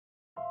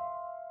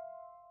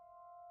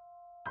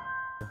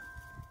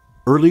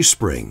Early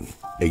spring,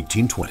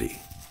 1820.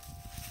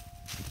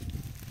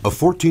 A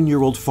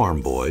 14-year-old farm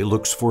boy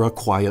looks for a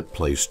quiet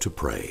place to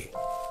pray.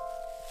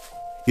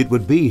 It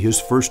would be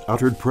his first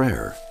uttered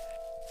prayer,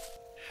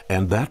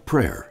 and that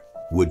prayer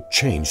would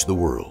change the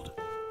world.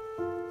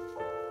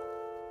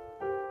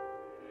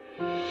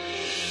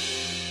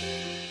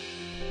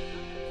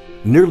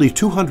 Nearly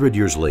 200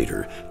 years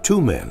later,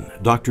 two men,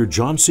 Dr.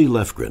 John C.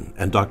 Lefgren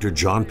and Dr.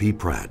 John P.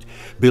 Pratt,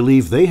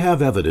 believe they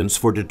have evidence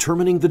for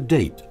determining the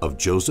date of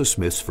Joseph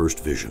Smith's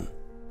first vision.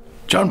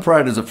 John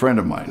Pratt is a friend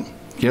of mine.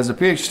 He has a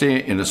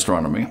PhD in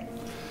astronomy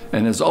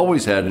and has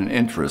always had an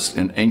interest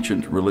in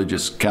ancient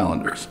religious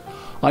calendars.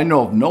 I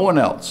know of no one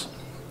else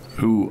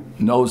who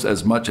knows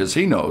as much as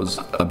he knows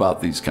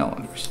about these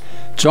calendars.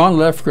 John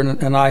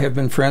Lefgren and I have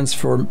been friends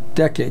for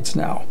decades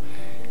now.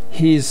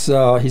 He's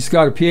got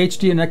a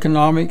PhD in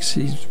economics,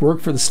 he's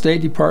worked for the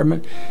State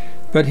Department,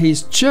 but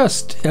he's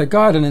just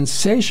got an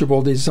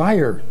insatiable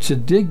desire to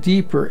dig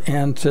deeper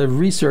and to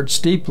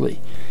research deeply.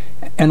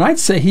 And I'd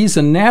say he's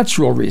a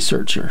natural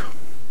researcher.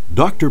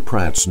 Dr.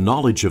 Pratt's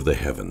knowledge of the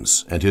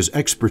heavens and his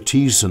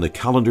expertise in the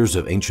calendars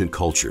of ancient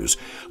cultures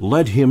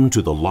led him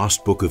to the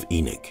lost book of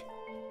Enoch.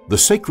 The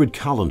sacred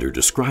calendar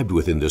described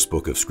within this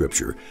book of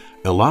Scripture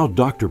allowed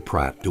Dr.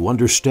 Pratt to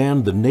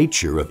understand the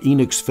nature of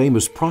Enoch's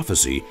famous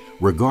prophecy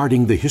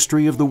regarding the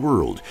history of the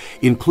world,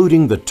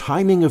 including the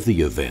timing of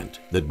the event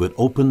that would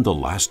open the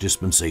last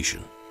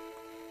dispensation.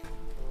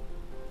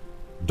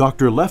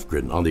 Dr.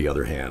 Lefgren, on the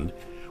other hand,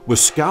 was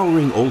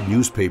scouring old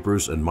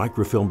newspapers and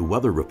microfilmed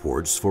weather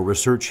reports for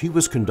research he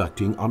was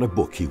conducting on a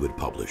book he would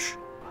publish.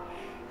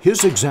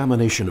 His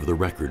examination of the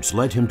records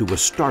led him to a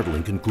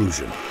startling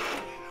conclusion.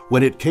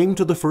 When it came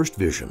to the first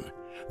vision,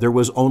 there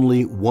was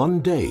only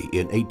one day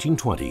in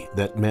 1820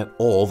 that met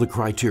all the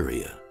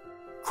criteria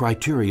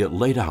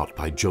laid out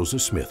by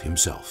Joseph Smith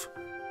himself.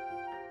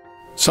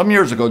 Some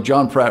years ago,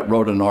 John Pratt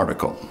wrote an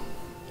article,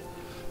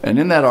 and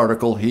in that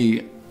article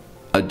he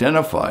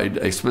identified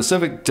a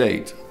specific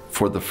date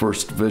for the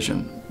first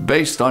vision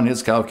based on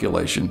his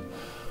calculation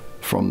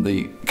from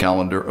the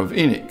calendar of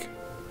Enoch.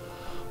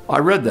 I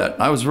read that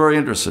and I was very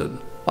interested.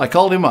 I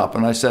called him up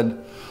and I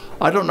said,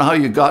 I don't know how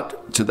you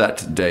got to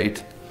that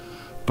date,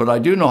 but I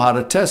do know how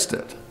to test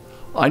it.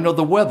 I know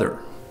the weather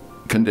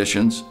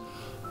conditions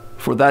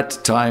for that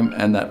time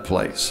and that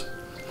place.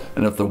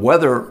 And if the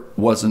weather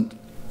wasn't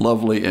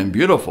lovely and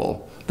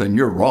beautiful, then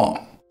you're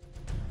wrong.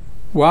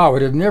 Wow,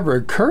 it had never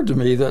occurred to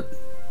me that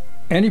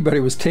anybody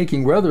was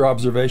taking weather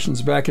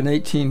observations back in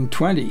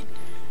 1820,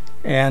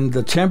 and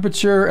the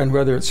temperature and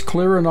whether it's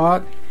clear or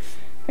not.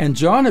 And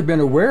John had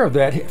been aware of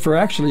that for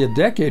actually a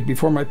decade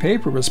before my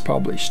paper was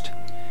published.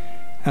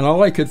 And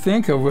all I could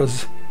think of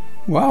was,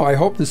 wow, I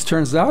hope this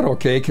turns out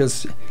okay,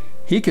 because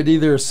he could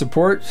either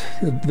support,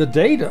 the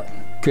data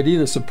could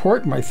either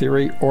support my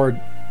theory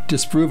or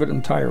disprove it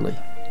entirely.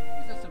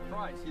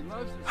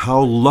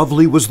 How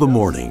Lovely Was the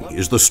Morning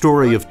is the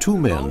story of two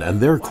men and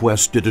their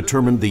quest to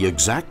determine the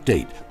exact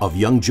date of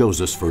young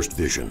Joseph's first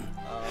vision.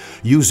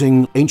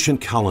 Using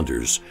ancient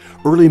calendars,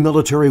 early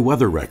military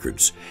weather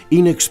records,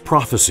 Enoch's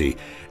prophecy,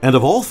 and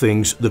of all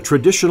things, the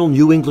traditional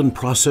New England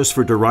process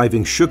for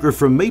deriving sugar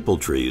from maple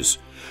trees,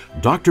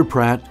 Dr.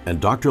 Pratt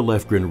and Dr.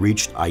 Lefgren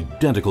reached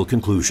identical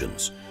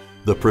conclusions.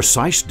 The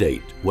precise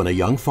date when a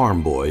young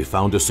farm boy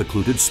found a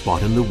secluded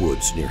spot in the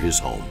woods near his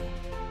home.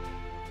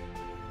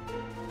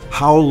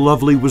 How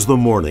Lovely Was the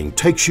Morning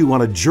takes you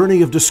on a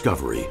journey of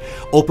discovery,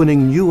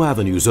 opening new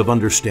avenues of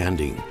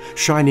understanding,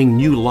 shining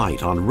new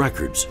light on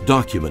records,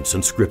 documents,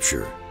 and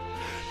scripture.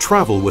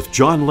 Travel with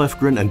John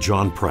Lefgren and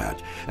John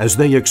Pratt as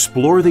they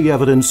explore the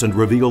evidence and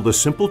reveal the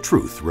simple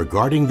truth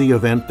regarding the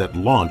event that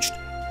launched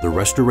the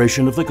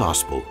restoration of the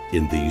gospel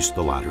in these,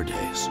 the latter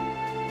days.